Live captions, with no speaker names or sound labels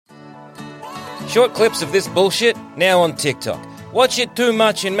Short clips of this bullshit, now on TikTok. Watch it too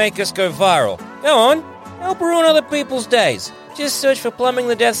much and make us go viral. Go on, help ruin other people's days. Just search for Plumbing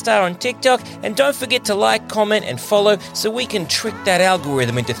the Death Star on TikTok, and don't forget to like, comment, and follow so we can trick that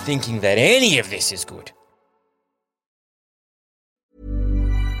algorithm into thinking that any of this is good.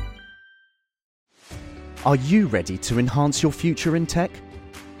 Are you ready to enhance your future in tech?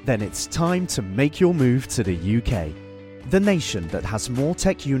 Then it's time to make your move to the UK, the nation that has more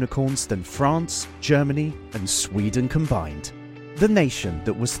tech unicorns than France, Germany, and Sweden combined. The nation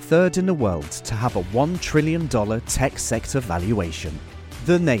that was third in the world to have a $1 trillion tech sector valuation.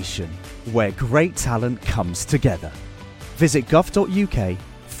 The nation where great talent comes together. Visit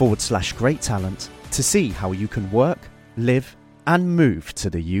gov.uk/great talent to see how you can work, live, and move to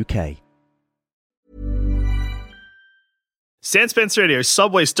the UK. Sandspence Radio,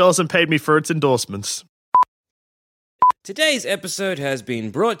 Subway still hasn't paid me for its endorsements. Today's episode has been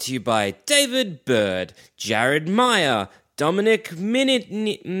brought to you by David Bird, Jared Meyer, Dominic Mini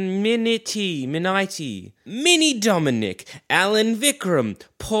Dominic, Alan Vikram,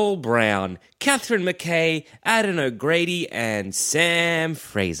 Paul Brown, Catherine McKay, Adam O'Grady, and Sam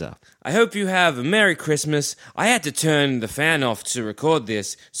Fraser. I hope you have a Merry Christmas. I had to turn the fan off to record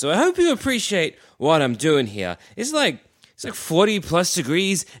this, so I hope you appreciate what I'm doing here. It's like 40 plus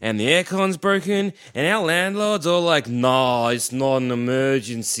degrees and the aircon's broken, and our landlord's all like, nah, it's not an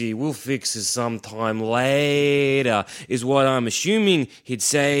emergency, we'll fix it sometime later, is what I'm assuming he'd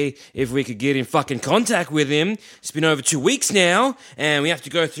say if we could get in fucking contact with him. It's been over 2 weeks now, and we have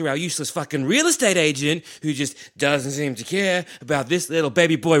to go through our useless fucking real estate agent who just doesn't seem to care about this little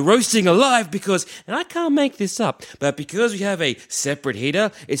baby boy roasting alive because, and I can't make this up, but because we have a separate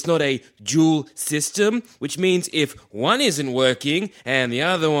heater, it's not a dual system, which means if one isn't working and the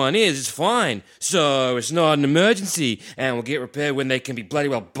other one is, it's fine. So it's not an emergency and we'll get repaired when they can be bloody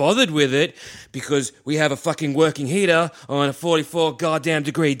well bothered with it because we have a fucking working heater on a 44 goddamn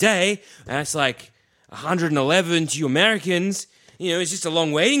degree day. And that's like 111 to you Americans. You know, it's just a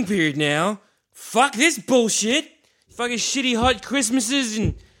long waiting period now. Fuck this bullshit. Fucking shitty hot Christmases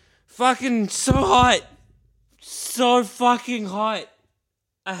and fucking so hot. So fucking hot.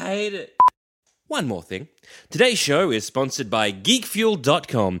 I hate it. One more thing. Today's show is sponsored by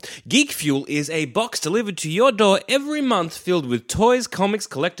GeekFuel.com. GeekFuel is a box delivered to your door every month filled with toys, comics,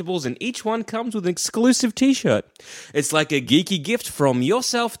 collectibles, and each one comes with an exclusive t-shirt. It's like a geeky gift from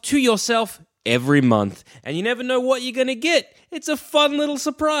yourself to yourself every month, and you never know what you're gonna get. It's a fun little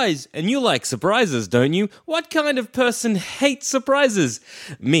surprise, and you like surprises, don't you? What kind of person hates surprises?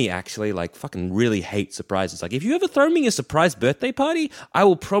 Me, actually, fucking really hate surprises. If you ever throw me a surprise birthday party, I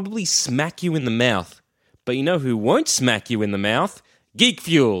will probably smack you in the mouth. But you know who won't smack you in the mouth? Geek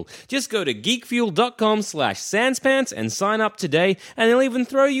Fuel. Just go to geekfuel.com/sanspants and sign up today, and they'll even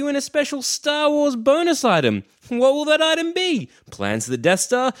throw you in a special Star Wars bonus item. What will that item be? Plans for the Death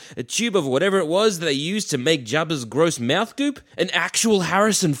Star? A tube of whatever it was that they used to make Jabba's gross mouth goop? An actual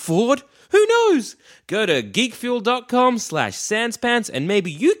Harrison Ford? Who knows? Go to geekfuel.com/sanspants and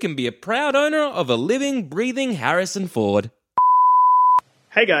maybe you can be a proud owner of a living, breathing Harrison Ford.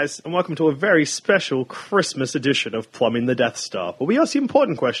 Hey guys, and welcome to a very special Christmas edition of Plumbing the Death Star, where we ask you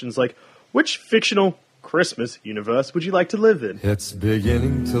important questions like, which fictional Christmas universe would you like to live in? It's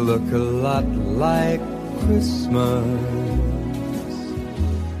beginning to look a lot like Christmas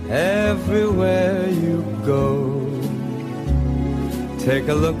everywhere you go. Take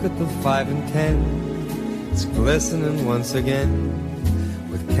a look at the 5 and 10. It's glistening once again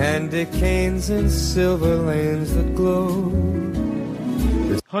with candy canes and silver lanes that glow.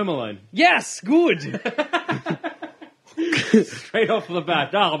 Home Alone. Yes, good. Straight off the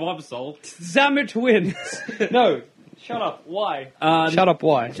bat. I'm sold. Zamet wins. No, shut up. Why? Shut up,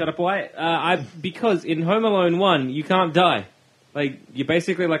 why? Shut up, why? Because in Home Alone 1, you can't die. You're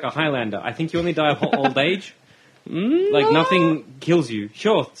basically like a Highlander. I think you only die of old age. Nothing kills you.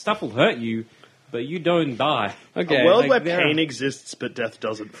 Sure, stuff will hurt you, but you don't die. Okay. A world where pain exists but death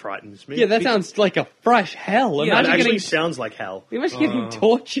doesn't frightens me. Yeah, that sounds like a fresh hell. Yeah, it actually sounds like hell. Imagine getting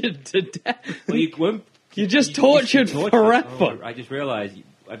tortured to death. Well, you won't. You're just tortured forever. Oh, I just realized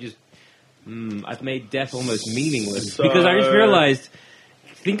I've made death almost meaningless because I just realized.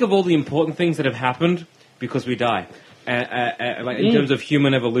 Think of all the important things that have happened because we die. In terms of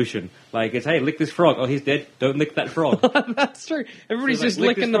human evolution. It's, hey, lick this frog. Oh, he's dead. Don't lick that frog. That's true. Everybody's So, just lick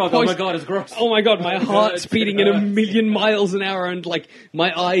licking this the frog. poison. Oh my god, it's gross. Oh my god, my heart's It beating at hurts. 1,000,000 miles an hour and,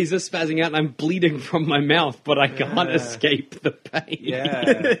 my eyes are spazzing out and I'm bleeding from my mouth, but I can't escape the pain.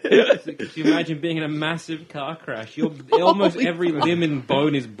 Yeah. Could you imagine being in a massive car crash? Almost every limb and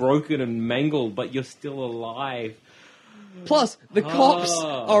bone is broken and mangled, but you're still alive. Plus, the cops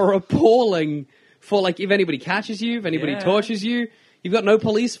are appalling for, like, if anybody catches you, if anybody tortures you, you've got no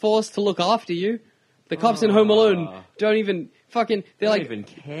police force to look after you. The cops in Home Alone don't even fucking... They don't even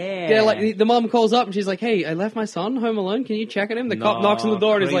care. They're like, the mom calls up and she's like, hey, I left my son home alone. Can you check on him? The cop knocks on the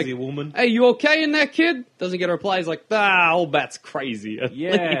door and is like, woman. hey, you okay in there, kid? Doesn't get a reply. He's like, old bat's crazy.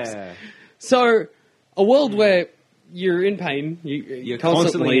 Yeah. So, a world where you're in pain, you're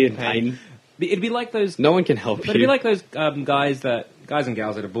constantly in pain. It'd be like those... No one can help you. But it'd be like those guys and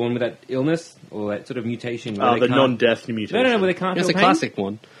gals that are born with that illness or that sort of mutation. The non-death mutation. No, where they can't It's feel a pain, classic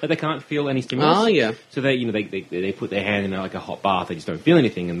one. but they can't feel any stimulus. Oh, yeah. So they put their hand in like a hot bath. They just don't feel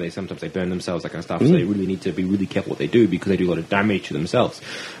anything, and sometimes they burn themselves, that kind of stuff. So they really need to be really careful what they do because they do a lot of damage to themselves.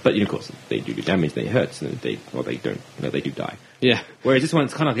 But of course, they do damage. They hurt, and they don't. They do die. Yeah. Whereas this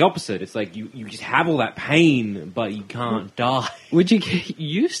one's kind of the opposite. It's like you just have all that pain, but you can't die. Would you get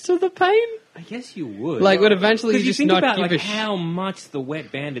used to the pain? I guess you would. Like, would eventually you just think not about, give like, a how much the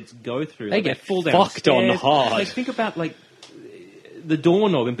wet bandits go through. They like, get fall fucked on downstairs. hard. Like, think about, like, the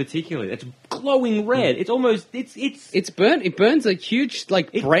doorknob in particular. It's glowing red. It's almost... It's burnt. It burns a huge,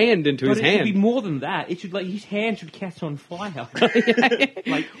 brand into his But hand. it should be more than that. It should, his hand should catch on fire.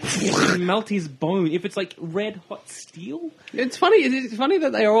 Like, melt his bone. If it's, red hot steel... It's funny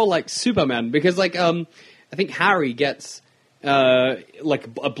that they are all like Superman because, I think Harry gets... a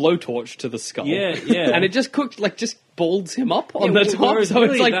blowtorch to the skull. Yeah. And it just just balds him up on the top. Whereas So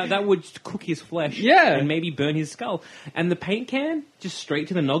really, it's like... that would cook his flesh. Yeah. And maybe burn his skull. And the paint can, just straight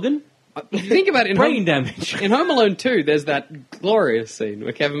to the noggin. If you think about it, Brain damage. In Home Alone 2, there's that glorious scene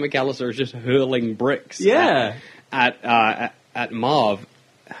where Kevin McAllister is just hurling bricks at Marv.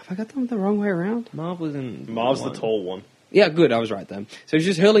 Have I got them the wrong way around? Marv's the tall one. Yeah, good. I was right then. So he's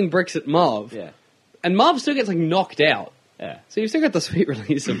just hurling bricks at Marv. Yeah. And Marv still gets, knocked out. Yeah. So you've still got the sweet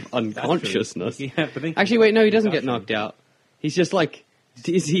release of unconsciousness. Yeah, but Actually, wait, no, he doesn't get knocked out. He's just,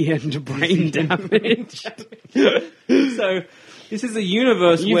 dizzy and brain damage. So, this is a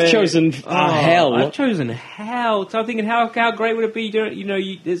universe You've where... chosen hell. I've chosen hell. So I'm thinking, how great would it be?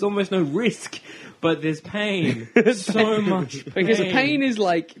 There's almost no risk, but there's pain. So much pain. Because pain is,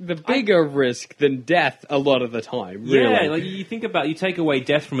 the bigger risk than death a lot of the time, really. Yeah, you think about, you take away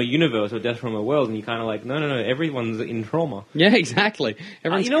death from a universe or death from a world, and you kind of no, everyone's in trauma. Yeah, exactly.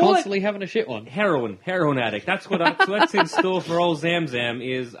 Everyone's constantly having a shit one. Heroin addict. That's what's in store for old Zamzam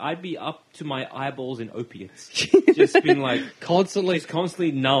is I'd be up to my eyeballs in opiates. Just been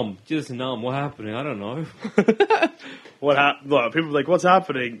constantly numb. Just numb. What happened? I don't know. What happened? People are like, what's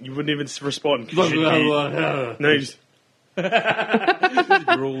happening? You wouldn't even respond. No, you just... Just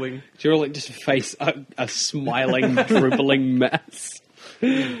drooling. Just face a smiling, dribbling mess.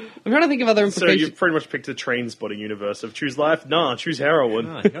 I'm trying to think of other So implications. you've pretty much picked a Trainspotting universe of choose life? Nah, choose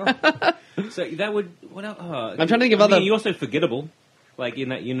heroin. So that would... What else? I'm trying to think of other... You're also forgettable. In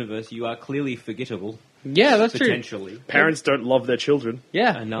that universe, you are clearly forgettable. Yeah, that's true. Potentially. Parents don't love their children.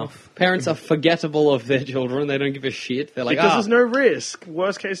 Yeah. Enough. Parents are forgettable of their children. They don't give a shit. They're like, Because there's no risk.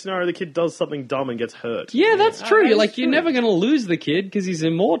 Worst case scenario, the kid does something dumb and gets hurt. Yeah, that's true. That is You're true. never going to lose the kid because he's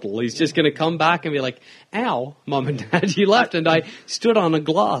immortal. He's just going to come back and be like, ow, Mum and Dad, you left and I stood on a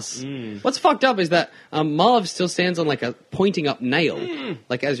glass. What's fucked up is that Marv still stands on a pointing up nail.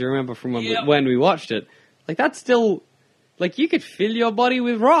 As you remember from when we watched it. That's still... you could fill your body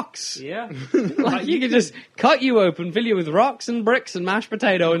with rocks. Yeah. You could just cut you open, fill you with rocks and bricks and mashed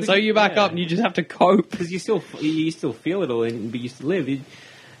potato, and sew you back up, and you just have to cope. Because you still feel it all, but you still live. I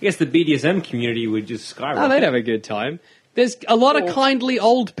guess the BDSM community would just skyrocket. Oh, they'd have a good time. There's a lot of kindly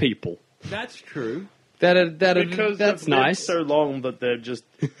old people. That's true. Because that's they've lived nice. so long that they're just...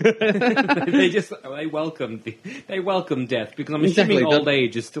 they welcome death because I'm assuming old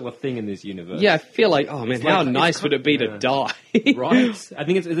age is still a thing in this universe. Yeah, I feel like, oh man, how nice would it be to die? Right? I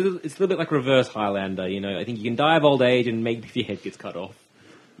think it's a little bit like reverse Highlander. I think you can die of old age and maybe if your head gets cut off.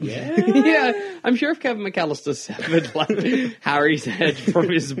 Yeah. Yeah, I'm sure if Kevin McAllister severed Harry's head from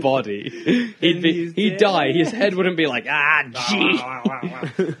his body, he'd die. His head wouldn't be like, gee,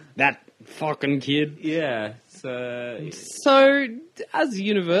 that fucking kid. Yeah. So, as a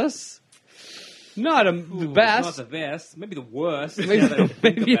universe, not the best. Not the best. Maybe the worst. Maybe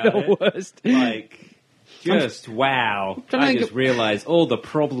the worst. Wow. I just realized all the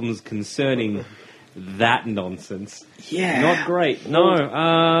problems concerning that nonsense. Yeah. Not great.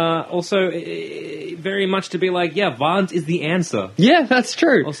 No. Also, very much to be like, yeah, Vance is the answer. Yeah, that's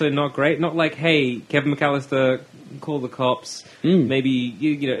true. Also not great. Not like, hey, Kevin McAllister, call the cops. Maybe,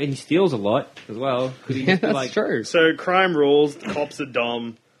 and he steals a lot as well. Yeah, that's true. So crime rules, cops are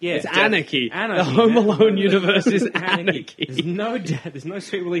dumb. Yeah, it's anarchy. The Home Alone universe is anarchy. There's no death. There's no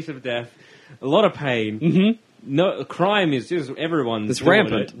sweet release of death. A lot of pain. Mm-hmm. no, crime is just everyone's It's doing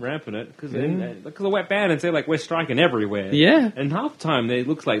rampant. it because the wet bandits, they're like, we're striking everywhere. Yeah. And half the time, it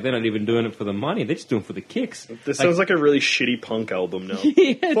looks like they're not even doing it for the money; they're just doing it for the kicks. This sounds like a really shitty punk album now.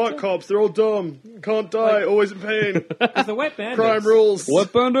 Yeah, Fuck cops, they're all dumb. Can't die, always in pain. Because the wet bandits, Crime rules.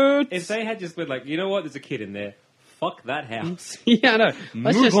 What bandits? if they had just been like, you know what, there's a kid in there. Fuck that house. Yeah, no.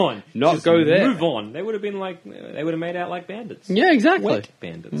 Let's Move just on. not Just go there. Move on. They would have been like, they would have made out like bandits. Yeah, exactly. Wet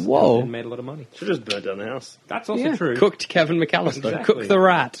bandits. Whoa. And made a lot of money. Should just burn down the house. That's also Yeah. true. Cooked Kevin McAllister. Exactly. Cook the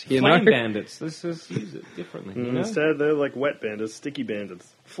rat. You Flame know. bandits. Let's just use it differently. You know? Instead, they're like wet bandits, sticky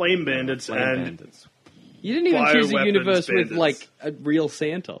bandits, flame bandits, Flame and bandits. You didn't even choose a Bioweapons universe bandits. with like a real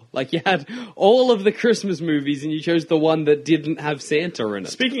Santa. Like you had all of the Christmas movies, and you chose the one that didn't have Santa in it.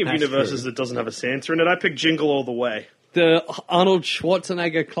 Speaking of That's universes true. that doesn't have a Santa in it, I picked Jingle All the Way. The Arnold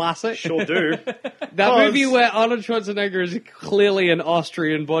Schwarzenegger classic. Sure do. That movie where Arnold Schwarzenegger is clearly an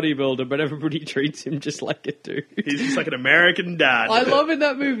Austrian bodybuilder, but everybody treats him just like a dude. He's just like an American dad. I love in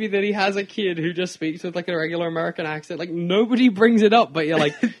that movie that he has a kid who just speaks with like a regular American accent. Like nobody brings it up, but you're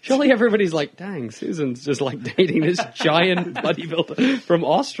like, surely everybody's like, dang, Susan's just like dating this giant bodybuilder from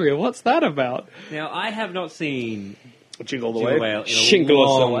Austria. What's that about? Now, I have not seen Jingle All the Jingle Way. All in a Jingle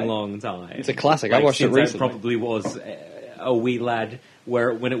All the Way. long time. It's a classic. I watched it since recently. I probably was a wee lad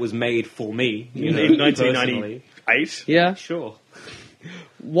when it was made for me. You know, In personally. 1998. Yeah. Sure.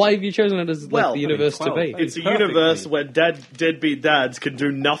 Why have you chosen it as like, Well, the universe to 12. be? It's a Perfectly. universe where deadbeat dads can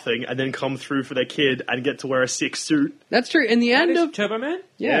do nothing and then come through for their kid and get to wear a sick suit. That's true. In the That end is of Turbo Man?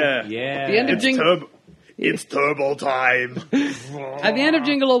 yeah. Yeah. The end of It's Jingle. turbo. It's turbo time. At the end of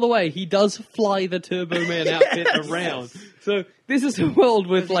Jingle All the Way, he does fly the Turbo Man outfit around. So this is a world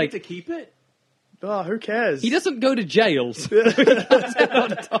with like to keep it? Oh, who cares? he doesn't go to jails. He does it on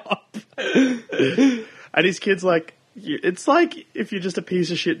top. And his kid's like, it's like if you're just a piece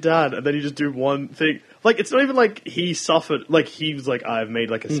of shit dad and then you just do one thing. Like, it's not even like he suffered, like he was like, I've made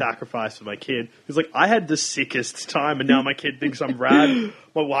like a sacrifice for my kid. He's like, I had the sickest time and now my kid thinks I'm rad.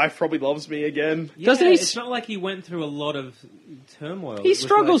 My wife probably loves me again. Doesn't he It's not like he went through a lot of turmoil. It He was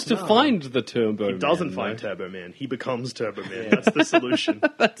struggles like, to no. find the Turbo He Man. doesn't find Turbo Man. He becomes Turbo Man. That's the solution.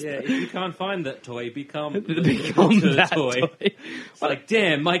 Yeah, if you can't find that toy, become Become the that toy. toy. It's like,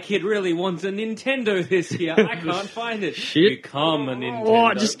 damn, my kid really wants a Nintendo this year. I can't find it. Shit. Become a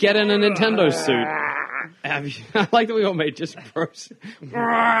Nintendo. Oh, just get in a Nintendo suit. Have you, I like that we all made just pros.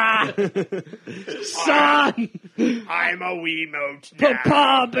 Son! I'm a Wiimote now.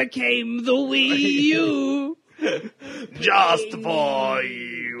 Papa became the Wii U. Just for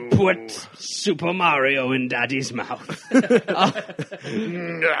you. Put Super Mario in Daddy's mouth.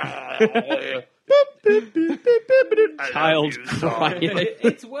 Child crying.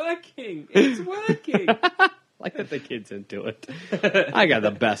 It's working. It's working. Like that the kid's into it. I got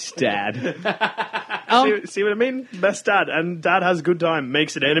the best dad. See what I mean? Best dad. And dad has a good time.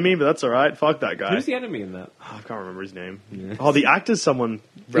 Makes an enemy, but that's alright. Fuck that guy. Who's the enemy in that? I can't remember his name. Oh, the actor's someone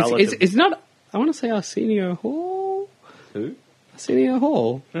relative. It's not. I want to say Arsenio Hall. Who? Arsenio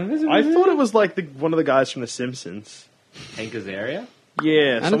Hall. I thought it was like one of the guys from The Simpsons. Hank Azaria?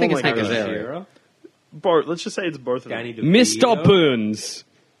 Yeah, I don't think it's someone Hank like that. Azaria. Both. Let's just say it's both of them. Danny Mr. DeVito? Burns.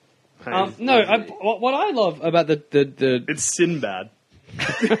 Hey, No, what I love about the it's Sinbad.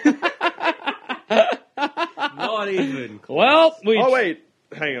 Not even. well, we Oh wait,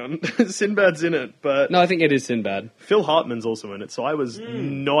 hang on. Sinbad's in it, but no, I think it is Sinbad. Phil Hartman's also in it, so I was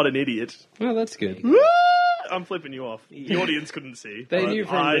not an idiot. Oh, that's good. I'm flipping you off. The audience couldn't see. They but knew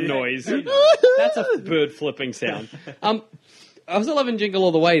from I- the noise. That's a bird flipping sound. I also love in Jingle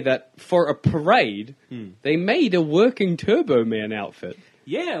All the Way that for a parade, they made a working Turbo Man outfit.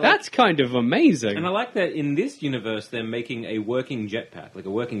 Yeah. Like, That's kind of amazing. and I like that in this universe they're making a working jetpack, like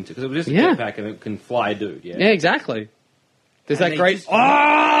a working because it was just a Yeah. jetpack and it can fly, dude. Yeah. Yeah, exactly. There's And that they great just-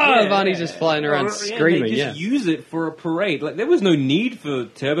 ah, Yeah. Barney's just flying around Yeah, screaming. They just use it for a parade. Like there was no need for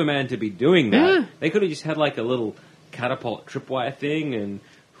Turbo Man to be doing that. Yeah. They could have just had like a little catapult tripwire thing and.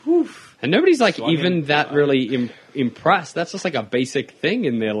 Whew. And nobody's like Swung even in. that really impressed. That's just like a basic thing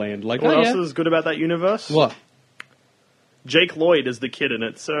in their land. Like, What oh else yeah, is good about that universe? what? Jake Lloyd is the kid in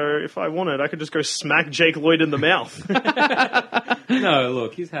it, so if I wanted, I could just go smack Jake Lloyd in the mouth. No,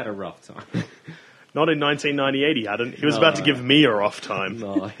 look, he's had a rough time. Not in 1998, he hadn't. He was No. about to give me a rough time.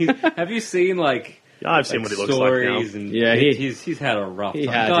 No, have you seen like? Yeah, I've seen like what he looks like now. stories and Yeah, he's had a rough he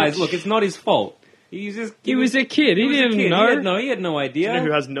time. had Guys, it. look, it's not his fault. He's just He was a kid. He was a didn't kid. know. He had no idea. You know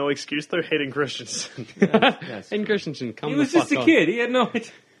who has no excuse though? Hayden Christensen. Yes. And Christensen, come He the was just fuck a on. kid. He had no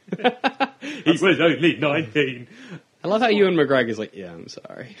idea. He was only 19. I love how Ewan McGregor's like, yeah, I'm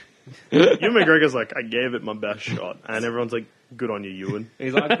sorry. Ewan McGregor's like, I gave it my best shot, and everyone's like, good on you, Ewan.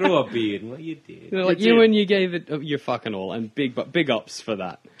 He's like, I grew a beard. Well, you did. They're like, Ewan, you gave it your fucking all, and big ups for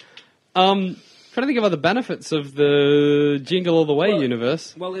that. Trying to think of other benefits of the Jingle All the Way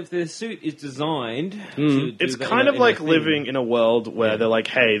universe. Well, if the suit is designed to do It's that kind in of a like thing- living in a world where they're like,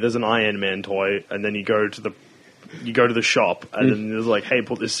 hey, there's an Iron Man toy, and then you go to the shop, and then there's like, hey,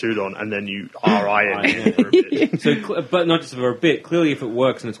 put this suit on, and then you are Iron Man for a bit. So, but not just for a bit. Clearly, if it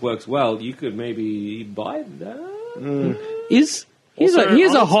works and it works well, you could maybe buy that. Here's Also, a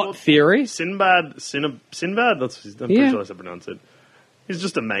Arnold hot Schwar- theory. Sinbad, I'm pretty Yeah. sure that's how I pronounce it. He's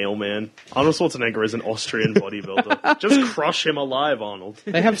just a mailman. Arnold Schwarzenegger is an Austrian bodybuilder. Just crush him alive, Arnold.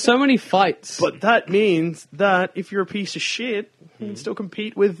 They have so many fights. But that means that if you're a piece of shit, you can still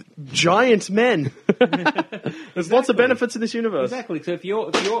compete with giant men. There's lots of benefits in this universe. Exactly. So if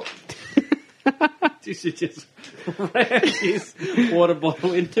you're you should just ram his water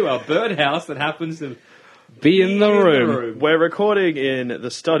bottle into a birdhouse that happens to Be in the room. We're recording in the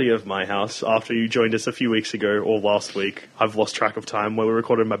study of my house after you joined us a few weeks ago, or last week. I've lost track of time, where we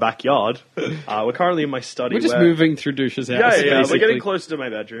recorded in my backyard. We're currently in my study. We're just moving through Douche's house. Yeah, we're basically. getting closer to my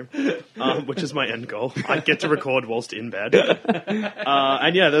bedroom, which is my end goal. I get to record whilst in bed.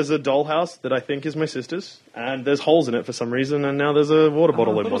 And yeah, there's a dollhouse that I think is my sister's, and there's holes in it for some reason, and now there's a water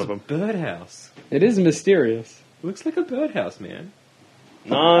bottle in one of them. Birdhouse. It is mysterious. Looks like a birdhouse, man.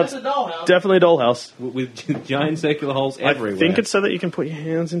 No, it's definitely a dollhouse. With giant circular holes I everywhere. think it's so that you can put your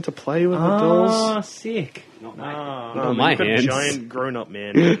hands in to play with the dolls. Ah, sick. Not my. No, my you've got hands. giant grown-up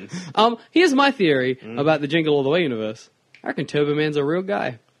man hands. Here's my theory about the Jingle All the Way universe. I reckon Turbo Man's a real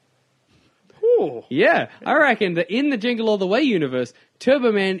guy. Ooh. Yeah, I reckon that in the Jingle All the Way universe,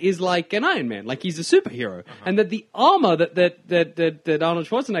 Turbo Man is like an Iron Man, like he's a superhero, and that the armor that Arnold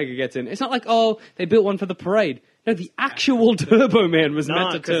Schwarzenegger gets in, it's not like, oh, they built one for the parade. No, the actual Turbo Man was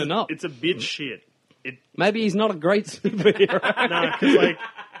meant to 'cause turn up. It's a bit shit. Maybe he's not a great superhero. Nah,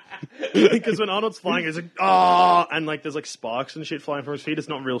 because when Arnold's flying, it's like, oh, and like there's like sparks and shit flying from his feet. It's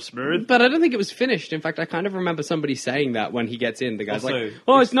not real smooth. But I don't think it was finished. In fact, I kind of remember somebody saying that when he gets in. The guy's Also, like,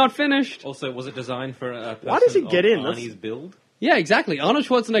 oh, it's not finished. Also, was it designed for a person Why does he get of in? That's- Arnie's build? Yeah, exactly. Arnold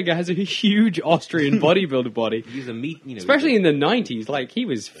Schwarzenegger has a huge Austrian bodybuilder body. He's a meat, Especially in the 90s, like, he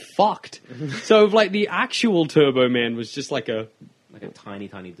was fucked. So, if, like, the actual Turbo Man was just like a... like a tiny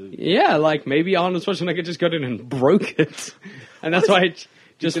dude. Yeah, like, maybe Arnold Schwarzenegger just got in and broke it. And that's why it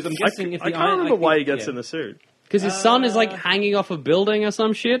just... Because I'm guessing if I the can't iron- remember why he think- gets in the suit. Because his son is, like, hanging off a building or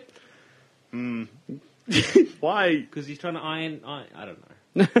some shit. Why? Because he's trying to iron. I don't know.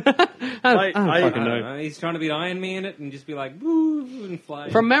 I I don't I fucking don't know. know. He's trying to be Iron Man it and just be like, boo, and fly.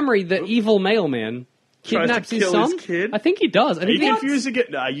 From memory, the evil mailman Tries to kidnaps his kill son. his kid? I think he does. I Are think you he confusing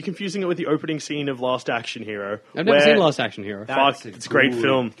it? Nah, you're confusing it with the opening scene of Last Action Hero. I've never where- seen Last Action Hero. That's Fuck, it's a great good.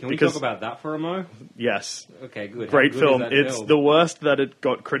 film, Can we because- talk about that for a mo? Yes. Okay, good. How Great good film. is that It's film? the worst that it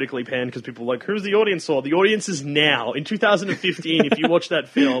got critically panned because people were like, who's the audience for? The audience is now. In 2015, if you watch that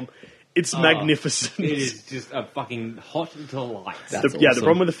film, it's magnificent. It is just a fucking hot delight. That's The awesome.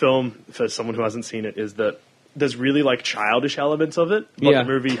 problem with the film, for someone who hasn't seen it, is that there's really like childish elements of it, but Yeah. the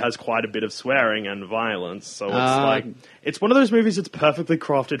movie has quite a bit of swearing and violence. So it's Ah. like it's one of those movies that's perfectly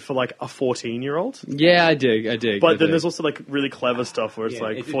crafted for like a 14-year-old. Yeah, I dig. But then there's also like really clever stuff where it's Yeah,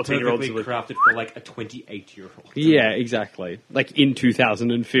 like it's 14-year-olds. perfectly crafted for like a 28-year-old. Yeah, exactly. Like in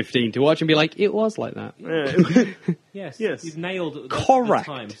 2015 to watch and be like, it was like that. Yes, Yes. you've nailed the Correct.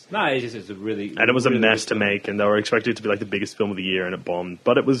 times. No, it's a really And it was a really mess good to film. make, and they were expected to be like the biggest film of the year, and it bombed.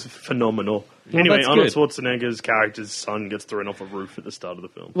 But it was phenomenal. Anyway, that's Arnold good. Schwarzenegger's character's son gets thrown off a roof at the start of the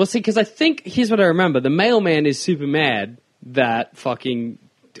film. Well, see, because I think, here's what I remember. The mailman is super mad that fucking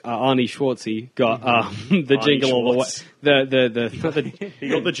Arnie Schwartzy got the Arnie jingle all the way. Schwartz. The He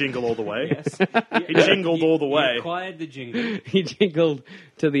got the jingle all the way. Yes. He jingled all the He way. acquired the jingle. he jingled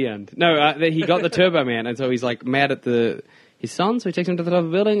to the end. No, he got the Turbo Man, and so he's like mad at his son, so he takes him to the top of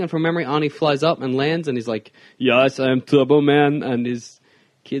the building, and from memory, Arnie flies up and lands, and he's like, yes, I am Turbo Man, and his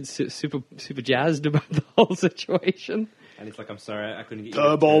kid's super jazzed about the whole situation. And it's like, I'm sorry, I couldn't get you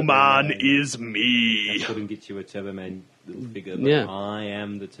Turbo a Man is me. I couldn't get you a Turbo Man little figure, but Yeah. I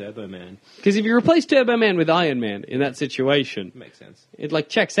am the Turbo Man. Because if you replace Turbo Man with Iron Man in that situation, Makes sense. it like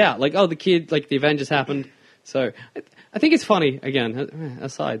checks out. Like, oh, the kid, like the Avengers happened. So I think it's funny. Again,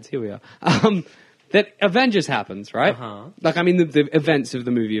 asides, here we are. That Avengers happens, right? Uh-huh. Like, I mean, the events of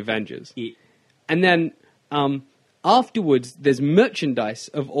the movie Avengers. Yeah. And then afterwards, there's merchandise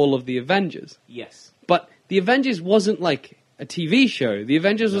of all of the Avengers. Yes. But the Avengers wasn't like a TV show. The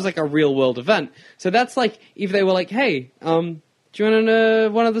Avengers was like a real world event. So that's like if they were like, hey, do you want to know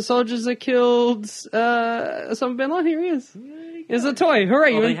one of the soldiers that killed Osama bin Laden? Here he is. It's a toy.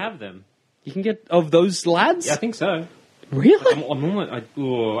 Hooray! Oh, they have them. You can get of those lads. Yeah, I think so. Really?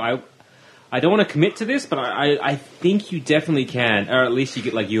 I don't want to commit to this, but I think you definitely can, or at least you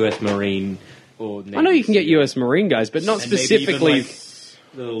get like U.S. Marine or Navy I know you can get SEAL. U.S. Marine guys, but not And maybe specifically. even, like,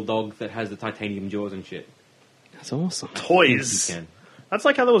 the little dog that has the titanium jaws and shit. That's awesome. Toys. You can. That's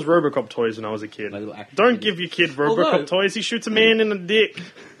like how there was Robocop toys when I was a kid. Like little action Don't figures. give your kid Robocop Although- toys. He shoots a man in the dick.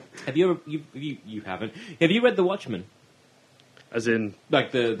 Have you ever? You haven't. Have you read The Watchmen? As in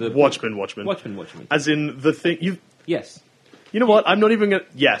Like the Watchmen. Watchmen. As in the thing. Yes. You know what? I'm not even gonna.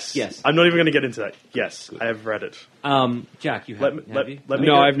 Yes. Yes. I'm not even gonna get into that. Yes, I have read it. Jack, you Let have. me, Have you? let me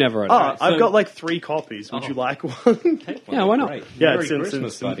No, go- I've never read it. Ah, I've so- got like 3 copies. Would Oh. you like one? Take one. Yeah, why not? Great. Yeah, Merry it's in,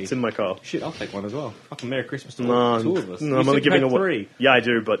 Christmas, buddy. it's in my car. Shit, I'll take one as well. Fucking Merry Christmas to No, all 2 of us. no, You I'm only said you giving had away. 3. Yeah, I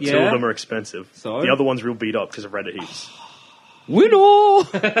do, but 2 Yeah? of them are expensive. So? The other one's real beat up because I've read it heaps. Winner!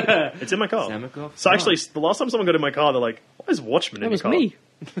 It's in my car. Samikov? So actually, the last time someone got in my car, they're like, "Why is Watchmen That in your was car?" me.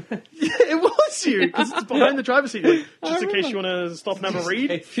 Yeah, it was you because it's behind the driver's seat. Like, just in case you want to stop and have a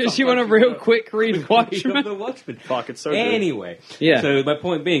read. Just you want a real quick read Watchmen? The Watchmen. Fuck, it's so good. Anyway, Yeah. So my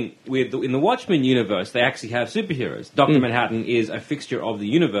point being, in the Watchmen universe, they actually have superheroes. Doctor Manhattan is a fixture of the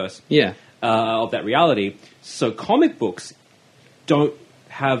universe, Yeah. of that reality. So comic books don't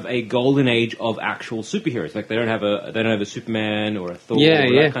have a golden age of actual superheroes. Like they don't have a Superman or a Thor or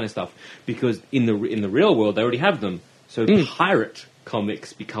that kind of stuff, because in the real world they already have them. So pirate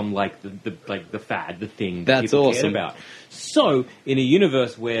comics become like the fad, the thing that That's people awesome. cared about. So, in a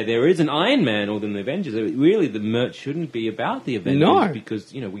universe where there is an Iron Man or than the Avengers, really the merch shouldn't be about the Avengers No.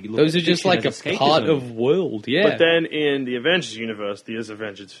 because we look Those at are just fiction like a as escapism. part of world, yeah. But then in the Avengers universe, there's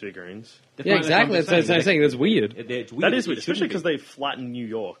Avengers figurines. yeah, exactly. That's what I'm saying. That's weird. It's weird. That is weird, It shouldn't especially because be. they flatten New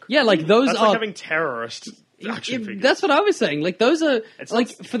York. Yeah, like those That's are. like having terrorist action figures. That's what I was saying. Like those are It's like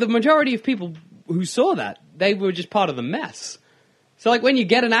not- for the majority of people who saw that, they were just part of the mess. So like when you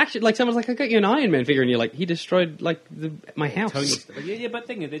get an action, like someone's like, "I got you an Iron Man figure," and you're like, "He destroyed like my house." But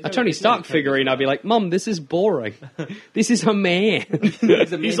thing is, A Tony Stark figurine, I'd be like, "Mum, this is boring. This is a man."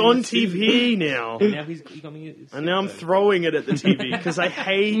 He's on TV now. Now he's becoming. And now I'm throwing it at the TV because I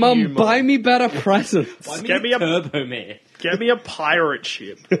hate you, Mum, buy me better presents. Get me a- Turbo Man. Get me a pirate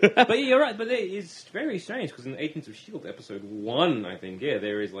ship. But you're right. But it's very strange because in Agents of Shield episode 1, I think,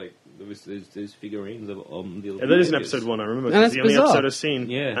 there is like there's figurines of the. Yeah, that is in episode 1, I remember. And It's that's the only bizarre. episode I've seen.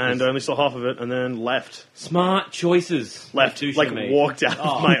 Yeah, And I only saw half of it and then left. Smart choices. Left. Dusha Like, made. walked out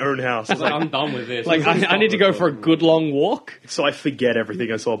of my own house. I was Like, like, I'm done with this. Like I need to go for a good long walk. so I forget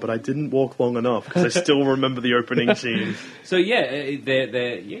everything I saw, but I didn't walk long enough because I still remember the opening scene. So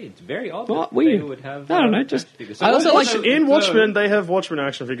it's very odd. Well, that we- they would have. I don't know, just- action figures. I also like- In Watchmen, they have Watchmen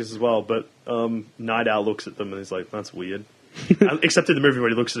action figures as well, but Night Owl looks at them and he's like, that's weird. Except in the movie where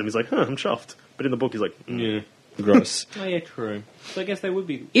he looks at them, he's like, huh, I'm chuffed. But in the book, he's like, Yeah. Gross. Oh yeah, true. So I guess they would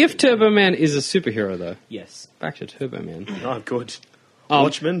be. If Turbo Man is a superhero, though, Yes. back to Turbo Man. oh, good.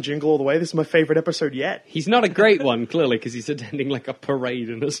 Watchmen, Jingle All the Way. This is my favorite episode yet. He's not a great one, clearly, because he's attending like a parade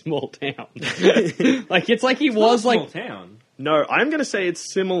in a small town. Like it's like he was Small like town. No, I'm going to say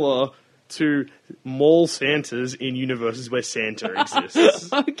it's similar to mall Santas in universes where Santa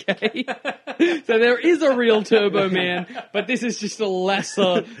exists. okay. So there is a real Turbo Man, but this is just a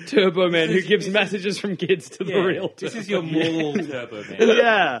lesser Turbo Man who gives messages from kids to the real Turbo. This is your mall Turbo Man.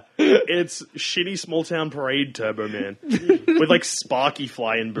 Yeah, it's shitty small town parade Turbo Man with like Sparky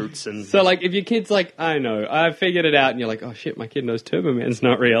flying boots and So like if your kid's like, I know, I figured it out, and you're like, oh shit, my kid knows Turbo Man's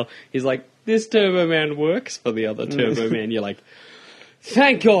not real. He's like, this Turbo Man works for the other Turbo Man. You're like,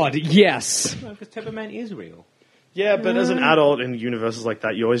 thank God, yes. No, because Turbo Man is real. yeah. But as an adult in universes like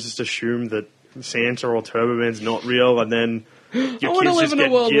that, you always just assume that Santa or Turbo Man's not real, and then your I want to kids live just in a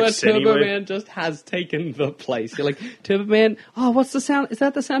get world where gifts Turbo anyway. Man just has taken the place. You're like, Turbo Man, oh, what's the sound? Is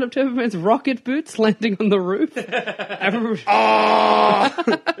that the sound of Turbo Man's rocket boots landing on the roof? Everybody...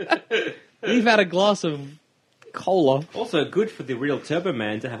 Leave out a glass of cola. Also, good for the real Turbo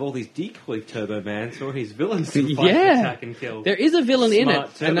Man to have all these decoy Turbo Mans or his villains to fight, Yeah. attack, and kill. There is a villain in Smart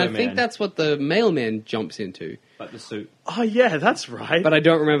it, and I Turbo think Man. that's what the mailman jumps into. But the suit. Oh yeah, that's right. But I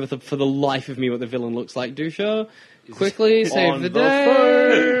don't remember for the life of me what the villain looks like. Dusha, quickly save On the the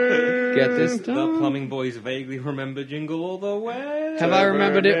day. Get this The done. Plumbing Boys vaguely remember Jingle All the Way. Have I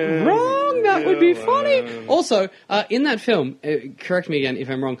remembered it wrong? That would be funny. Also, in that film, correct me again if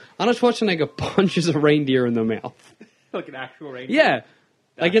I'm wrong, Arnold Schwarzenegger punches a reindeer in the mouth. Like an actual reindeer? Yeah.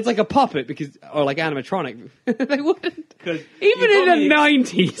 Like it's like a puppet or like animatronic. They wouldn't. 'Cause Even you in got the me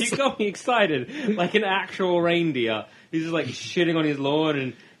 90s. You got me excited. Like an actual reindeer. He's just like shitting on his lawn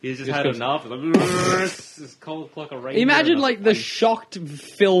and he's just had goes- enough. It's cold like a reindeer. Imagine and a like the punch. shocked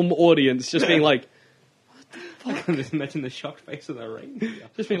film audience just being like, what the I can just imagine the shocked face of the reindeer.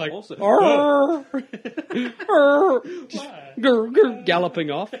 Just being like, Also, just grr,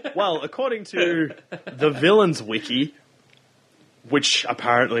 galloping off. Well, according to the Villains Wiki, which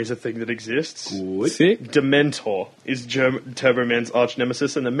apparently is a thing that exists, Sick. Dementor is Turbo Man's arch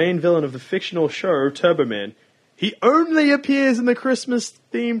nemesis and the main villain of the fictional show Turbo Man. He only appears in the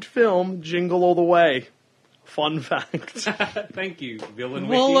Christmas-themed film Jingle All the Way. Fun fact. Thank you, villain.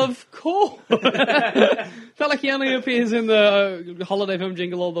 Well, Wiki. of course. Felt like he only appears in the holiday film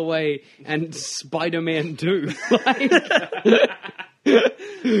Jingle All the Way and Spider-Man 2. He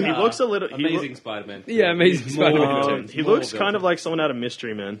looks a little... Amazing Spider-Man. Yeah, Amazing Spider-Man 2. He looks kind of like someone out of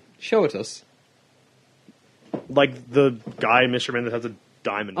Mystery Man. Show it us. Like the guy in Mystery Man that has a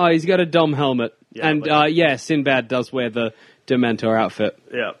diamond. Oh, he's got a dumb helmet. Yeah, and, like- yeah, Sinbad does wear the Dementor outfit.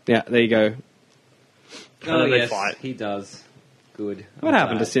 Yeah. Yeah, there you go. Oh, they yes, fight. he does. Good. What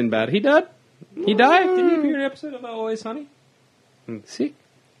happened to Sinbad? He died? He died? Did he appear in an episode of Always Sunny? Sick.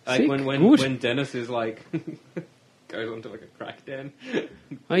 Like Sick. when Good. Dennis is like goes onto like a crack den.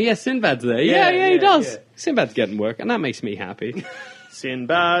 Oh, yeah, Sinbad's there. Yeah, Yeah, he yeah, does. yeah. Sinbad's getting work, and that makes me happy.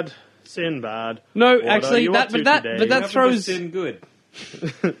 Sinbad. No, What actually, are you up to today? but that Nothing throws but sin good.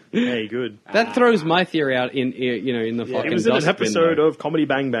 Hey, good. that throws my theory out in in the fucking He was in an dustbin, episode though. of Comedy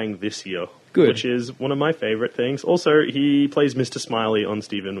Bang Bang this year. Good. Which is one of my favourite things. Also, he plays Mr. Smiley on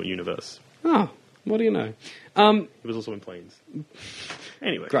Steven Universe. Oh, what do you know? He was also in Planes.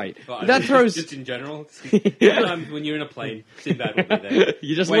 Anyway. Great. But That throws. just in general. When you're in a plane, Sinbad will be there.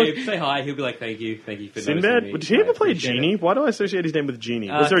 You just Wave, look. say hi. He'll be like, "Thank you for Sinbad? noticing me. Did he ever I play appreciate Genie? it." Why do I associate his name with Genie?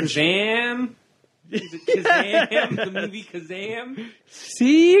 Was there a Kazam? Is it Kazam? The movie Kazam?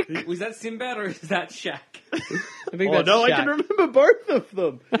 Sick. Was that Sinbad or is that Shaq? I think Oh that's no, I Shaq. can remember both of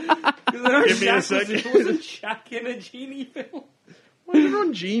them. Give me a second. Wasn't Shaq in a Genie film? Why are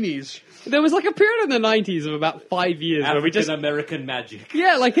on genies? There was like a period in the 90s of about 5 years where we African just. American magic.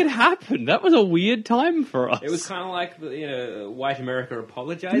 Yeah, like it happened. That was a weird time for us. It was kind of like white America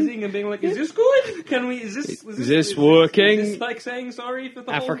apologizing and being like, "Is this good? Can we? Is this working? Is this like saying sorry for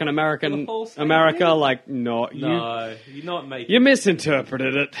the African for American the whole thing? America, like, no, No, you're not making. you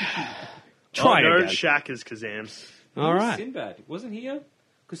misinterpreted it. Try no, again. Shaq is Kazam. All right. Sinbad wasn't he?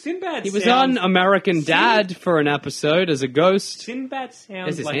 Because Sinbad. He was sounds, on American Dad for an episode as a ghost. Sinbad Has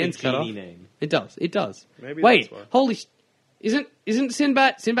sounds his like hands a cut genie off. name. It does. It does. Maybe Wait, that's why. holy! Isn't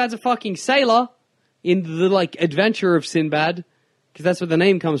Sinbad? Sinbad's a fucking sailor in the like adventure of Sinbad, because that's where the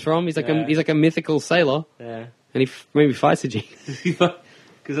name comes from. He's like Yeah. he's like a mythical sailor, Yeah. and he maybe fights a genie.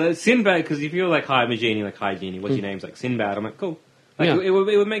 Because Sinbad. Because if you're like, "Hi, I'm a genie," like, "Hi, genie," what's your name's like Sinbad. I'm like, cool. Like, Yeah. it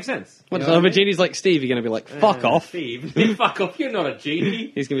would make sense. What You if know a what I mean? genie's like Steve? You're gonna be like, fuck off. Steve. Fuck off. You're not a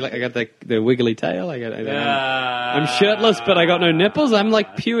genie. He's gonna be like, I got the wiggly tail. I'm I'm shirtless, but I got no nipples. I'm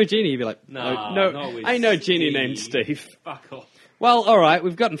like pure genie. You'd be like, No, no, not with I know genie Steve. named Steve. Fuck off. Well, all right,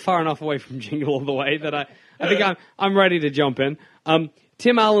 we've gotten far enough away from Jingle All the Way that I think I'm ready to jump in.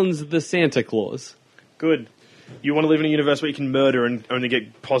 Tim Allen's The Santa Claus. Good. You want to live in a universe where you can murder and only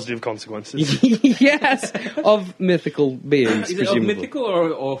get positive consequences. Yes, of mythical beings, Is it presumably. mythical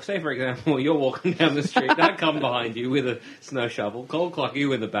or say, for example, you're walking down the street, they come behind you with a snow shovel, cold clock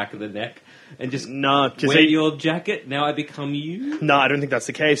you in the back of the neck, and just Nah, because wear your jacket. Now I become you. No, I don't think that's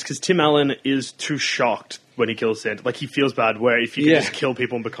the case, because Tim Allen is too shocked when he kills Santa. Like, he feels bad, where if you could Yeah. just kill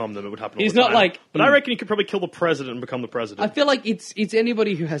people and become them, it would happen all He's the not time. like- But I reckon he could probably kill the president and become the president. I feel like it's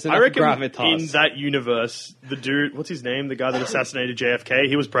anybody who has enough I reckon gravitas. in that universe, the dude, what's his name? The guy that assassinated JFK,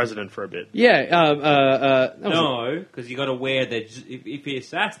 he was president for a bit. Yeah, No, because you got to wear that. If he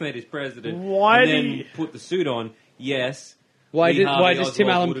assassinated his president, Why and do then you- put the suit on, yes. Why Lee does Harvey Tim Oswald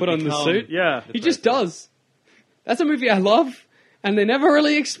Allen would put on the become suit? Yeah. the He just president. does. That's a movie I love, and they never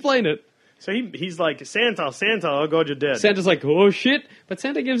really explain it. So he's like, Santa, oh god, you're dead. Santa's like, oh shit. But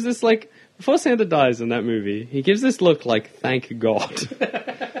Santa gives this, like, before Santa dies in that movie, he gives this look like, thank God.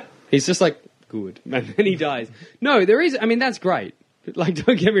 He's just like, good. And then he dies. No, there is, I mean, that's great. Like,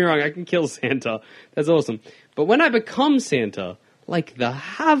 don't get me wrong, I can kill Santa. That's awesome. But when I become Santa, like, the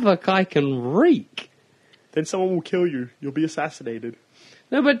havoc I can wreak. Then someone will kill you. You'll be assassinated.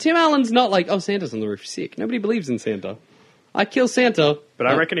 No, but Tim Allen's not like, oh, Santa's on the roof, sick. Nobody believes in Santa. I kill Santa. But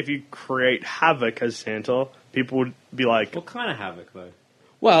I reckon if you create havoc as Santa, people would be like, What kind of havoc, though?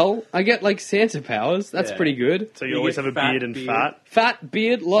 Well, I get, like, Santa powers. That's Yeah. pretty good. so you You always get have a fat beard and beard. fat. Fat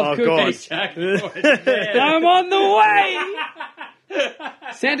beard, love Oh, God. cookies. Jack, I'm on the way!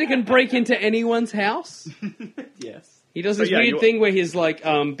 Santa can break into anyone's house. yes. He does So, this yeah, weird you- thing where his like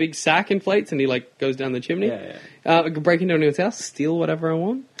big sack inflates and he like goes down the chimney. Yeah, I can break into anyone's house, steal whatever I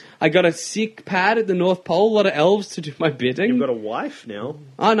want. I got a sick pad at the North Pole, a lot of elves to do my bidding. You've got a wife now.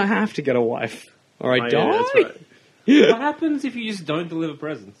 Oh, and I have to get a wife. or I die. Yeah, that's right. What happens if you just don't deliver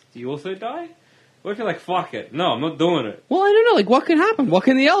presents? Do you also die? What if you're like, fuck it? No, I'm not doing it. Well, I don't know. Like, what can happen? What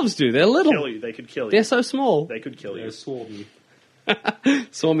can the elves do? They're little. Kill you. They could kill you. They're so small. They could kill you. They swore me.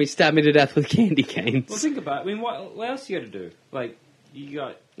 Saw me stab me to death with candy Well, canes. think about it. I mean, what else you got to do? Like, you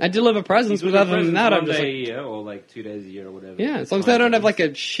got... I deliver presents, but other than that, I'm just day like... a year, or like 2 days a year, or whatever. Yeah, as long as they don't have like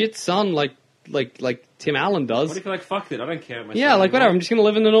a shit son like Tim Allen does. What if you're like, fuck it, I don't care. Yeah, like whatever, I'm just going to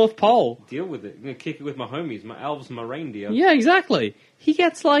live in the North Pole. Deal with it. I'm going to kick it with my homies, my elves, my reindeer, Yeah, exactly. He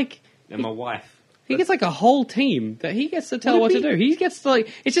gets like... and my wife. He gets like a whole team that he gets to tell what to do. He gets to like...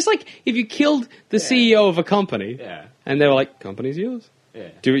 It's just like if you killed the CEO of a company Yeah. and they were like, company's yours. Yeah.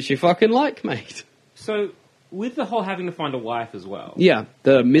 Do what you fucking like, mate. So, with the whole having to find a wife as well. Yeah,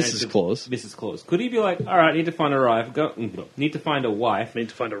 the and Mrs. Claus. Mrs. Claus. Could he be like, alright, need to find a wife, need to find a wife, Need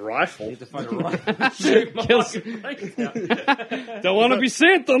to find a rifle. need to find a wife. Shoot my Kills- fucking brains out. Don't want to be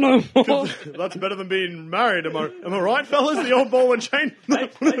Santa no more. That's better than being married. Am I right, fellas? The old ball and chain.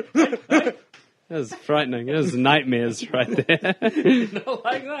 That was frightening. That was nightmares right there. Not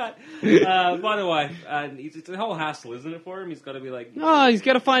like that. Find a wife. And it's a whole hassle, isn't it, for him? He's got to be like... Oh, he's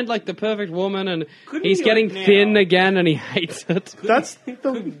got to find like the perfect woman, and Couldn't he's he, getting like, now- thin again, and he hates it. That's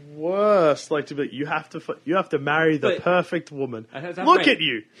the worst. Like to be, you have to marry the But- perfect woman. Has that Look right? at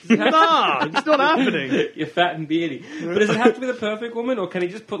you. Nah, it's not happening. You're fat and beardy. But does it have to be the perfect woman, or can he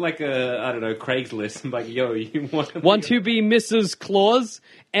just put like a, I don't know, Craigslist and be like, yo, you Want to be Mrs. Claus?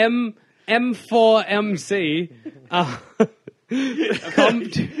 M4MC. Come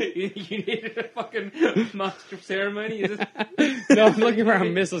to... you needed a fucking master ceremony? Is it? No, I'm looking for a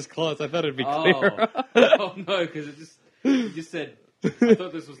Mrs. Claus. I thought it'd be clearer. Oh no, because you just said. I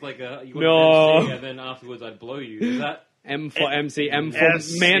thought this was like a you No. MC, and then afterwards I'd blow you. Is that? M for MC, M for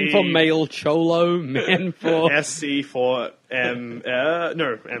SC. man for male cholo, man for SC for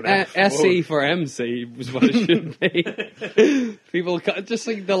MF. SC for MC was what it should be. People just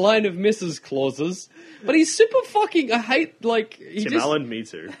like the line of Mrs. Clauses, but he's super fucking. I hate like he Tim just. Allen, me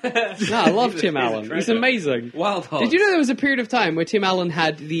too. No, I love Tim He's a Allen. He's treasure. amazing. Wild Hogs. Did you know there was a period of time where Tim Allen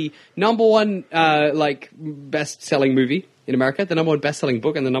had the number one like best-selling movie in America, the number one best-selling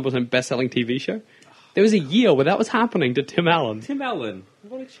book, and the number one best-selling TV show? There was a year where that was happening to Tim Allen. Tim Allen?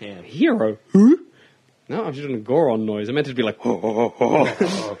 What a champ. Hero. Who? No, I'm just doing a Goron noise. I meant it to be like,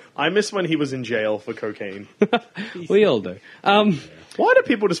 I miss when he was in jail for cocaine. we all do. Why do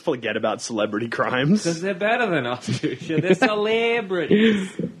people just forget about celebrity crimes? Because they're better than us, dude. They're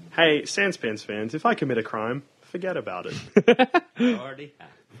celebrities. Hey, Sanspans fans, if I commit a crime, forget about it. Already have.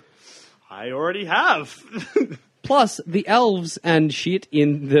 I already have. Plus, the elves and shit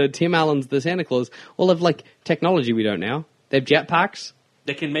in the Tim Allen's The Santa Claus all have, like, technology we don't now. They have jetpacks.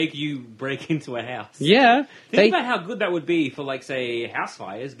 They can make you break into a house. Yeah. Think about how good that would be for, like, say, house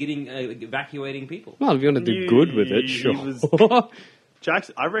fires, getting evacuating people. Well, if you want to do good with it, He sure. was-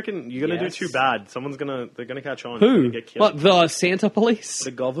 Jax, I reckon you're gonna Yes. do too bad. They're gonna catch on. You're Who? gonna get killed. What, the Santa police?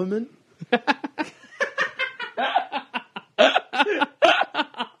 The government?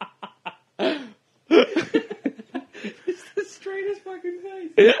 The straightest fucking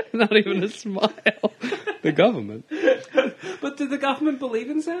face. Not even a smile. The government. But did the government believe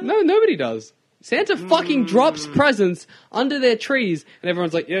in Santa? No, nobody does. Santa fucking drops presents under their trees, and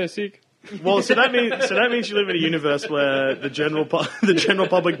everyone's like, yeah, sick. Well, so that means you live in a universe where the general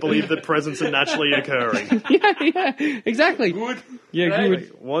public believe that presents are naturally occurring. Yeah, exactly. Good. Yeah, Hey.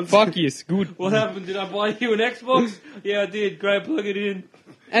 good. Once, Fuck yes, good. What happened? Did I buy you an Xbox? Yeah, I did. Great, plug it in.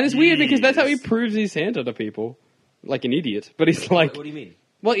 And it's weird because that's how he Yes. proves he's Santa to people. Like an idiot. But he's like, What do you mean?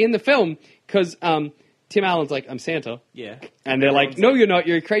 well, in the film, because Tim Allen's like, I'm Santa. Yeah. And they're like, no, you're not.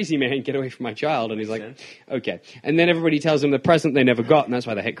 You're a crazy man. Get away from my child. And he's like, Makes sense. okay. And then everybody tells him the present they never got, and that's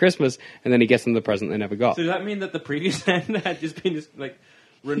why they hate Christmas. And then he gets them the present they never got. So does that mean that the previous Santa had just been just like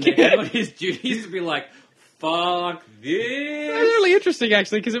reneging on his duties to be like, fuck It's this? really interesting,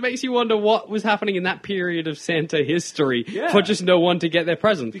 actually, because it makes you wonder what was happening in that period of Santa history Yeah. for just no one to get their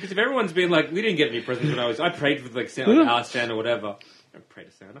present. Because if everyone's been like, we didn't get any presents when I prayed for like Santa, like ask Santa or whatever. I pray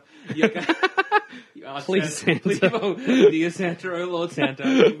to Santa. You ask Please, Santa. Please, oh, dear Santa, oh Lord Santa,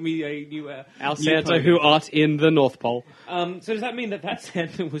 give me a new Our new Santa pony. who art in the North Pole. So does that mean that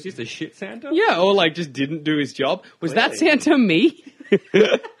Santa was just a shit Santa? Yeah, or like just didn't do his job. Was that Clearly. Santa me?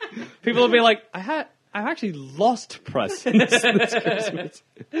 People will be like, I actually lost presents this Christmas.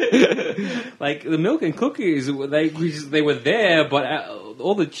 Like the milk and cookies, they were there, but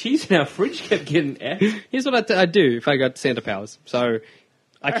all the cheese in our fridge kept getting effed. Here's what I'd do if I got Santa powers. So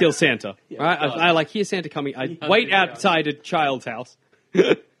I kill Santa. Right? God. I like hear Santa coming. I hunted wait him down. outside a child's house.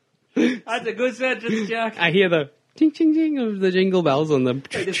 That's a good sentence, Jack. I hear the ching, ching, ching of the jingle bells on the...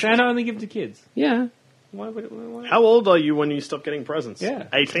 Wait, does Santa only give to kids? Yeah. Why would it... Why? How old are you when you stop getting presents? Yeah.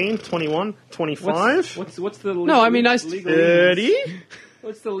 18, 21, 25, What's the... No, I mean, 30,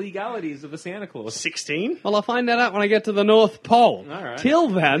 What's the legalities of a Santa Claus? 16. Well, I'll find that out when I get to the North Pole. All right. Till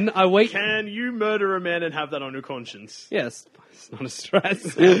then, I wait... Can you murder a man and have that on your conscience? Yes, it's not a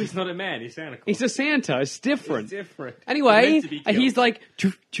stress. He's not a man, he's Santa Claus. He's a Santa. It's different. It's different. Anyway, They're meant to be killed. he's like,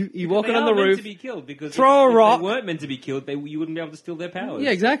 you walking They on are the meant roof. to be killed because throw a if rock. they weren't meant to be killed, you wouldn't be able to steal their powers. Yeah,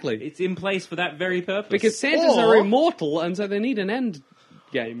 exactly. It's in place for that very purpose. Because Santas are immortal, and so they need an end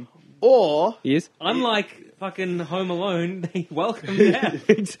game. Or Yes? unlike fucking Home Alone, they welcome death.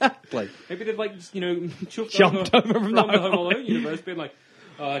 Exactly. Maybe they've like just, Jumped over from from the the Home Alone universe, being like,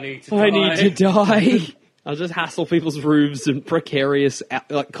 oh, I need to die. I'll just hassle people's roofs in precarious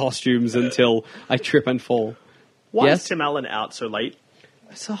costumes until I trip and fall. why Yes? is Tim Allen out so late?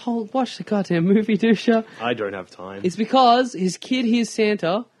 Watch the goddamn movie, Dusha. I don't have time. It's because his kid hears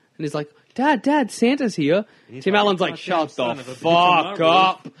Santa, and he's like, Dad, Santa's here. Tim like, Allen's like, "Goddamn shut the son of a bitch on fuck my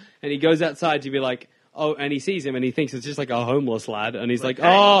up. And he goes outside to be like, oh, and he sees him, and he thinks it's just like a homeless lad, and he's like,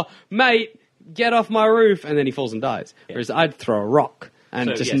 oh, mate, get off my roof, and then he falls and dies. Whereas I'd throw a rock and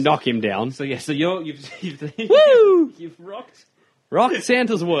So, just yes. knock him down. So you've Woo! you've rocked Rock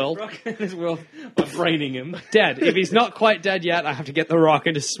Santa's world. in this world by braining him. Dead. If he's not quite dead yet, I have to get the rock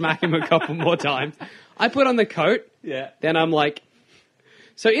and just smack him a couple more times. I put on the coat, Yeah. then I'm like...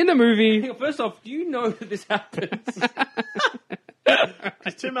 So in the movie... First off, do you know that this happens?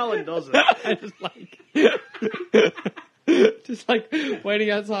 Because Tim Allen does it. I just like waiting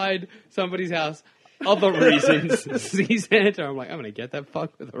outside somebody's house. Other reasons. See Santa. I'm like, I'm going to get that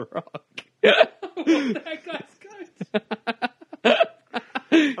fuck with a rock. That guy's coat.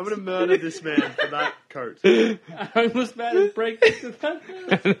 I'm going to murder this man for that coat. Homeless man is breaking to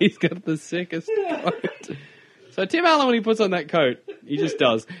that. And he's got the sickest coat. So Tim Allen, when he puts on that coat, he just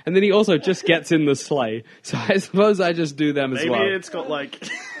does. And then he also just gets in the sleigh. So I suppose I just do them as Maybe well. it's got like...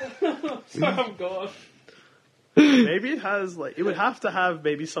 Oh god. Maybe it has like... It would have to have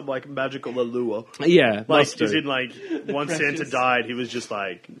maybe some like magical allure. Yeah. Like, must do. as in like, once Santa died, he was just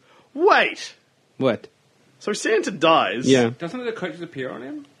like, wait! What? So Santa dies. Yeah. Doesn't the coat just appear on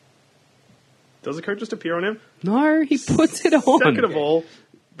him? Does the coat just appear on him? No, he puts it on. Second of all,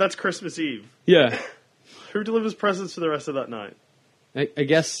 that's Christmas Eve. Yeah. Who delivers presents for the rest of that night? I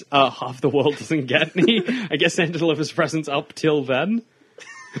guess half the world doesn't get any. I guess Santa delivers presents up till then.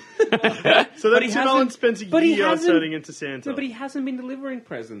 So then Tim Allen spends a year hasn't- turning into Santa. No, but he hasn't been delivering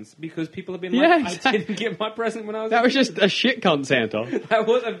presents because people have been Yeah, like, exactly. I didn't get my present when I was That a was kid." just a shit cunt Santa. That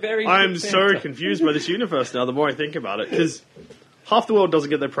was a very I'm good so Santa. confused by this universe now, the more I think about it, because half the world doesn't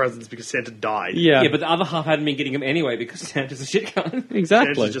get their presents because Santa died. Yeah. Yeah, but the other half hadn't been getting them anyway because Santa's a shit cunt.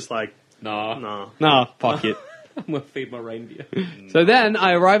 Exactly. Santa's just like, Nah, nah. Nah, fuck it. I'm gonna feed my reindeer. So then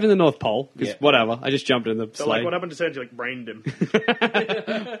I arrive in the North Pole, because Yeah. whatever, I just jumped in the So sleigh. like, what happened to Santa? You like, brained him.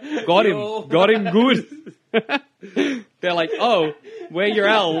 Got him good. They're like, oh, we're your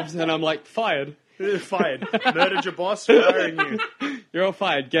elves, and I'm like, fired. Fired. Murdered your boss, firing you. You're all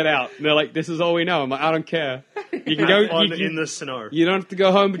fired, get out. And they're like, this is all we know. I'm like, I don't care. You can Have go, fun you in the snow. don't have to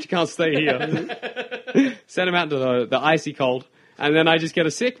go home, but you can't stay here. Send them out to the icy cold. And then I just get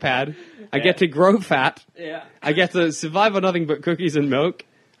a sick pad. I get to grow fat. Yeah. I get to survive on nothing but cookies and milk.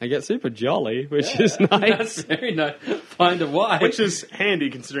 I get super jolly, which is That's nice. very nice. Find a wife. Which is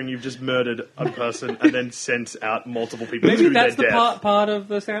handy considering you've just murdered a person and then sent out multiple people Maybe to that's their the death. part of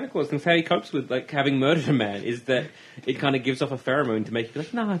the Santa Claus and how he copes with like having murdered a man is that it kind of gives off a pheromone to make you be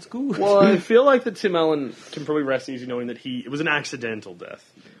like, nah, it's good. Well, I feel like that Tim Allen can probably rest easy knowing that it was an accidental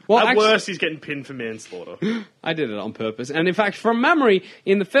death. Well, At actually- worst, he's getting pinned for manslaughter. I did it on purpose. And in fact, from memory,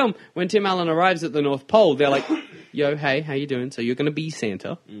 in the film, when Tim Allen arrives at the North Pole, they're like, yo, hey, how you doing? So you're going to be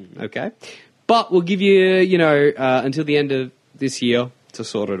Santa, okay? But we'll give you, until the end of this year to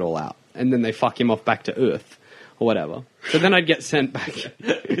sort it all out. And then they fuck him off back to Earth or whatever. So then I'd get sent back.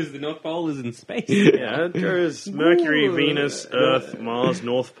 Because the North Pole is in space. Yeah, it goes Mercury, Venus, Earth, Mars,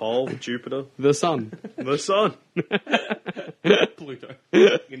 North Pole, Jupiter, The sun. the Sun. Pluto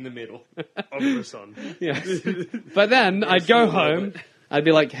in the middle. Of the Sun. Yes. But then I'd go home. I'd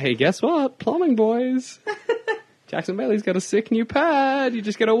be like, hey, guess what? Plumbing boys. Jackson Bailey's got a sick new pad. You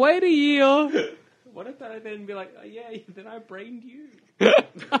just got to wait a year. What if I then be like, oh, yeah, then I brained you?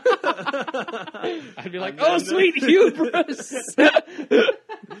 I'd be like, oh, sweet hubris.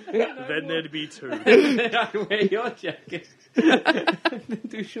 Then there'd be two. Then I wear your jacket.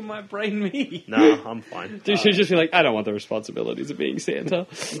 Dusha might brain me. Nah, I'm fine. You should just be like, I don't want the responsibilities of being Santa.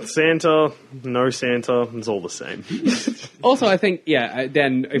 Santa, no Santa, it's all the same. Also, I think,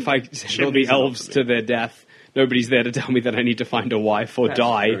 then if I send all the Chimney's enough elves for me. to their death, nobody's there to tell me that I need to find a wife or That's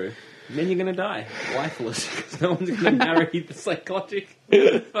die. true. And then you're going to die, wifeless, because no one's going to marry the psychotic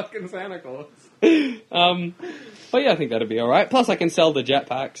fucking Santa Claus. But yeah, I think that'd be alright. Plus I can sell the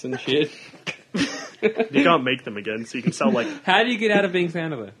jetpacks and shit. You can't make them again, so you can sell, like... How do you get out of being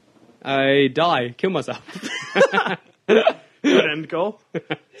Santa, though? I die. Kill myself. Good end goal.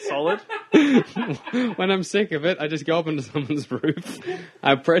 Solid. When I'm sick of it, I just go up into someone's roof.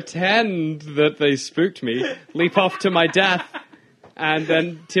 I pretend that they spooked me, leap off to my death, and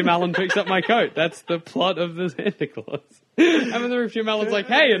then Tim Allen picks up my coat. That's the plot of the Santa Claus. I'm on the roof, Tim Allen's like,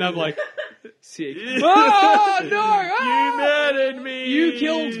 hey, and I'm like, sick. Oh, no! You murdered me! You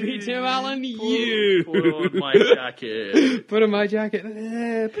killed me, Tim Allen, you! Put on my jacket. Put on my jacket.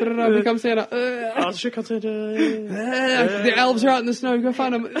 Put it on, become Santa. Oh, shit, can't say that. The elves are out in the snow, go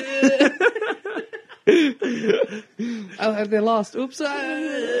find them. I'll have their last. Oops.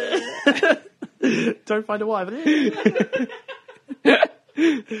 Don't find a wife.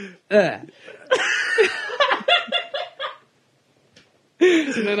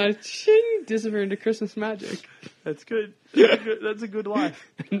 And then I disappear into Christmas magic. That's good. That's a good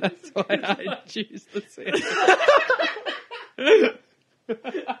life. And that's why I choose the Santa.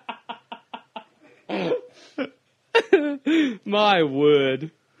 My word.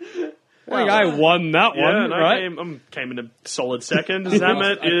 I think I won that one, and right? I came in a solid second.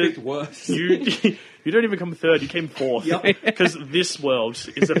 Zamet, I picked worse. you don't even come third. You came fourth because this world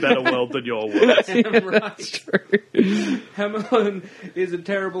is a better world than your world. That's true. Hamilton is a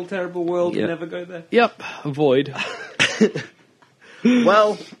terrible, terrible world. Yep. Never go there. Yep, avoid.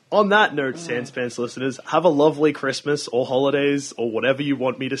 Well, on that note, Sanspants listeners, have a lovely Christmas or holidays or whatever you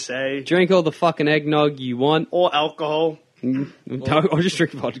want me to say, Drink all the fucking eggnog you want. or alcohol. Or just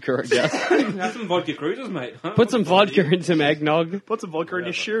drink vodka, I guess. Have some vodka cruisers, mate. Put some vodka in some eggnog. Put some vodka in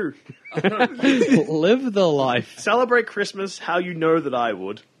your shoe. Live the life. Celebrate Christmas how you know that I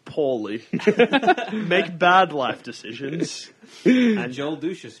would. Poorly. Make bad life decisions. And Joel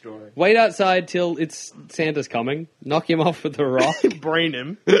Dusha story. Wait outside till it's Santa's coming. Knock him off with a rock. Brain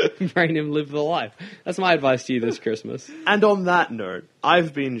him. Brain him live the life. That's my advice to you this Christmas. And on that note,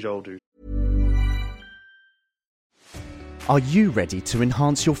 I've been Joel Dude. Are you ready to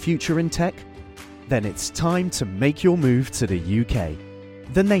enhance your future in tech? Then it's time to make your move to the UK,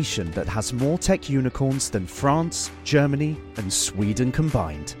 the nation that has more tech unicorns than France, Germany, and Sweden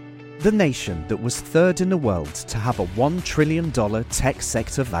combined. The nation that was third in the world to have a $1 trillion tech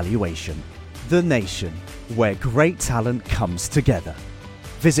sector valuation. The nation where great talent comes together.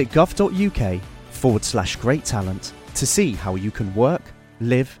 Visit gov.uk/great talent to see how you can work,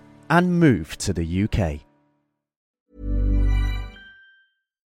 live, and move to the UK.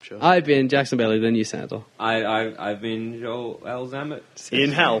 I've been Jackson Bailey, the new Santa. I've been Joel L. Zamet.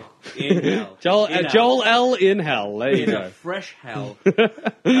 In hell. In hell. Joel L. in hell. There you In go. a fresh hell.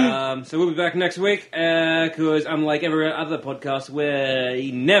 So we'll be back next week, because unlike every other podcast,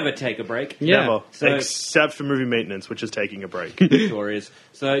 we never take a break. Yeah. Never. So- Except for movie maintenance, which is taking a break. Sure is.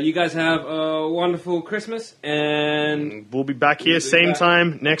 So you guys have a wonderful Christmas, and We'll be back here, We'll be same back.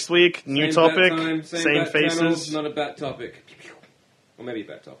 time, next week. New same bat topic, time, same bat faces. channels, not a bat topic. Or maybe a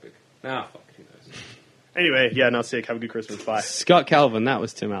bat topic. Nah, fuck, who knows. Anyway, yeah, no, sick. Have a good Christmas. Bye. Scott Calvin, that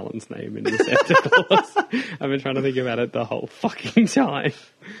was Tim Allen's name in the Santa Claus. I've been trying to think about it the whole fucking time.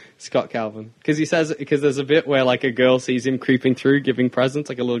 Scott Calvin. Because there's a bit where like a girl sees him creeping through giving presents,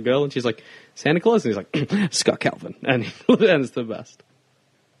 like a little girl, and she's like, Santa Claus? And he's like, Scott Calvin. And it's the best.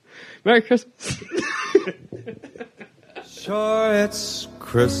 Merry Christmas. Sure, it's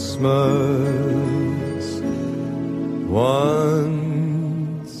Christmas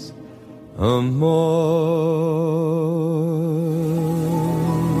once more.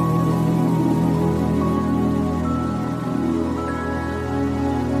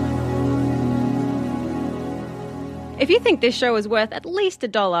 If you think this show is worth at least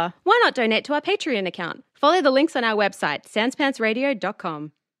 $1, why not donate to our Patreon account? Follow the links on our website,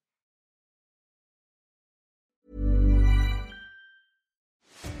 sanspantsradio.com.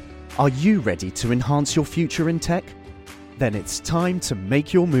 Are you ready to enhance your future in tech? Then it's time to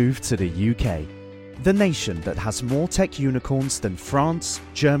make your move to the UK, the nation that has more tech unicorns than France,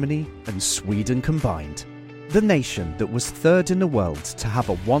 Germany, and Sweden combined. The nation that was third in the world to have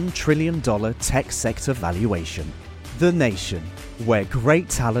a $1 trillion tech sector valuation. The nation where great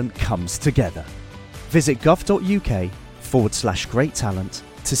talent comes together. Visit gov.uk/great talent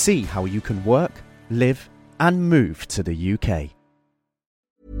to see how you can work, live, and move to the UK.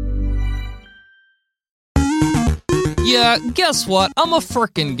 Yeah, guess what? I'm a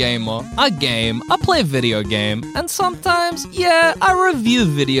frickin' gamer. I game, I play video game, and sometimes, yeah, I review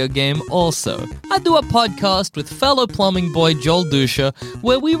video game also. I do a podcast with fellow plumbing boy Joel Dusha,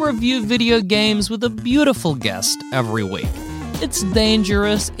 where we review video games with a beautiful guest every week. It's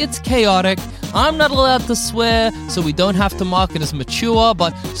dangerous, it's chaotic, I'm not allowed to swear, so we don't have to mark it as mature,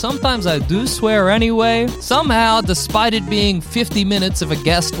 but sometimes I do swear anyway. Somehow, despite it being 50 minutes of a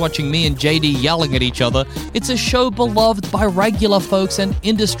guest watching me and JD yelling at each other, it's a show beloved by regular folks and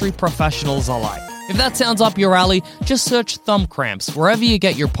industry professionals alike. If that sounds up your alley, just search Thumb Cramps wherever you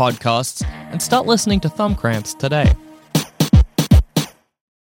get your podcasts and start listening to Thumb Cramps today.